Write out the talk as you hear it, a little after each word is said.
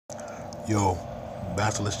Yo,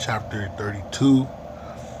 Basilik chapter 32.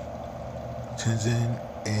 Tenzin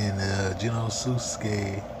and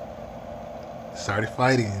Genosuke started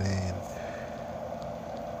fighting, and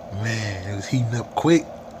man, it was heating up quick.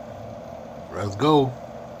 Let's go.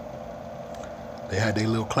 They had their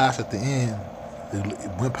little clash at the end. They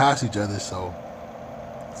went past each other, so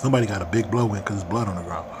somebody got a big blow in because there's blood on the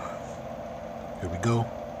ground. Here we go.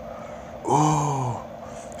 Oh,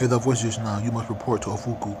 hear that voice just now. You must report to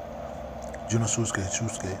Ofuku. Genosuke,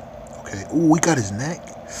 Shusuke. Okay. Oh, we got his neck.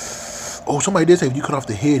 Oh, somebody did say if you cut off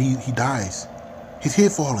the head, he dies. His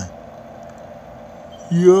head falling.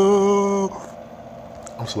 Yo.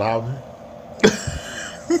 I'm slobbing.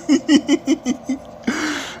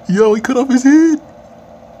 Yo, he cut off his head.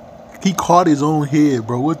 He caught his own head,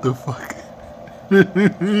 bro. What the fuck?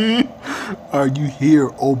 Are you here,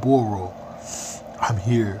 Oboro? I'm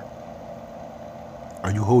here.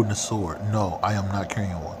 Are you holding a sword? No, I am not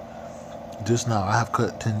carrying one. Just now, I have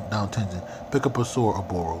cut down Tenzin. Pick up a sword,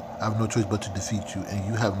 Oboro. I have no choice but to defeat you, and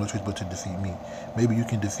you have no choice but to defeat me. Maybe you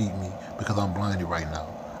can defeat me, because I'm blinded right now.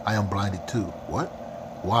 I am blinded too. What?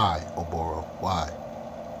 Why, Oboro? Why?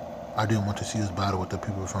 I didn't want to see this battle with the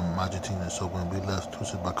people from Majitina, so when we left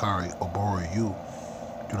Twisted Bakari, Oboro, you,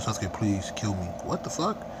 Sasuke, please kill me. What the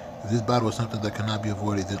fuck? If this battle is something that cannot be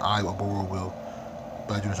avoided, then I, Oboro, will.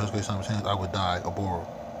 By Sasuke simultaneously, I would die, Oboro.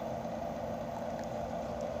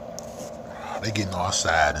 They getting all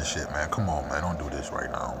sad and shit, man. Come on, man. Don't do this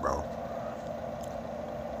right now, bro.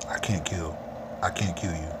 I can't kill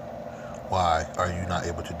you. Why are you not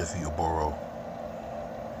able to defeat Oboro?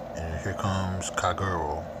 And here comes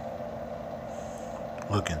Kagero.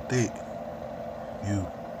 Looking thick. You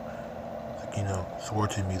swore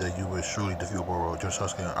to me that you would surely defeat Oboro.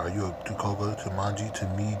 Sasuke, are you a Tukoga to Manji? To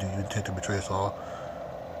me, do you intend to betray us all?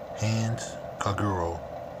 Hands, Kagero.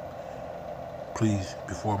 Please,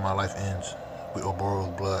 before my life ends with Oboro's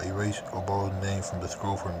blood, erase Oboro's name from the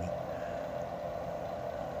scroll for me.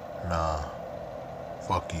 Nah.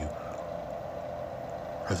 Fuck you.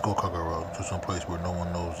 Let's go, Kagero, to some place where no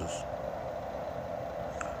one knows us.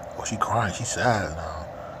 Oh, she crying. She's sad now.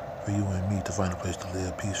 For you and me to find a place to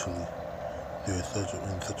live peacefully. There is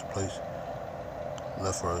in such a place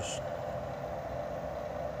left for us.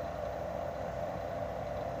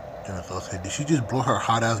 Did she just blow her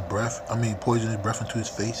hot ass breath? Poisonous breath into his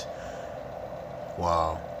face?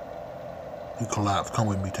 Wow. You collapsed. Come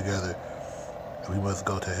with me together. We must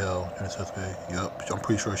go to hell. Yup. I'm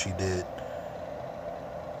pretty sure she did.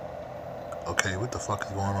 Okay, what the fuck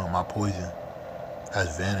is going on? My poison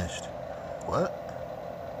has vanished. What?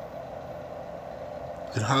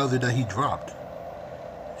 Then how is it that he dropped?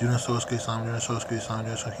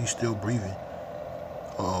 Sosuke, he's still breathing.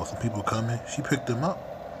 Uh-oh, some people coming. She picked him up.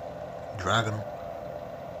 Dragging him.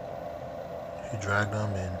 She dragged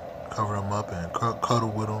him and covered him up and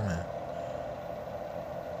cuddled with him. And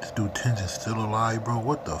this dude Tenzin's still alive, bro.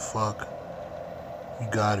 What the fuck? You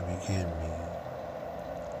gotta be kidding me.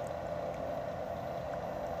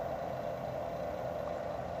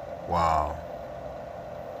 Wow.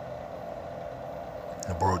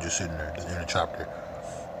 And bro just sitting there, just in the chapter.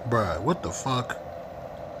 Bruh, what the fuck?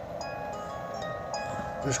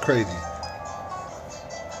 It's crazy.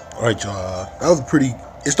 Alright, y'all. That was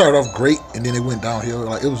it started off great and then it went downhill.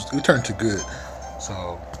 Like it turned to good.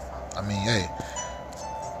 So, hey.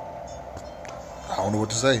 I don't know what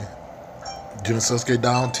to say. Sasuke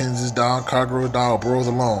down, Tenzin's down, Kagero down, Oboro's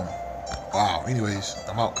alone. Wow. Anyways,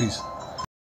 I'm out. Peace.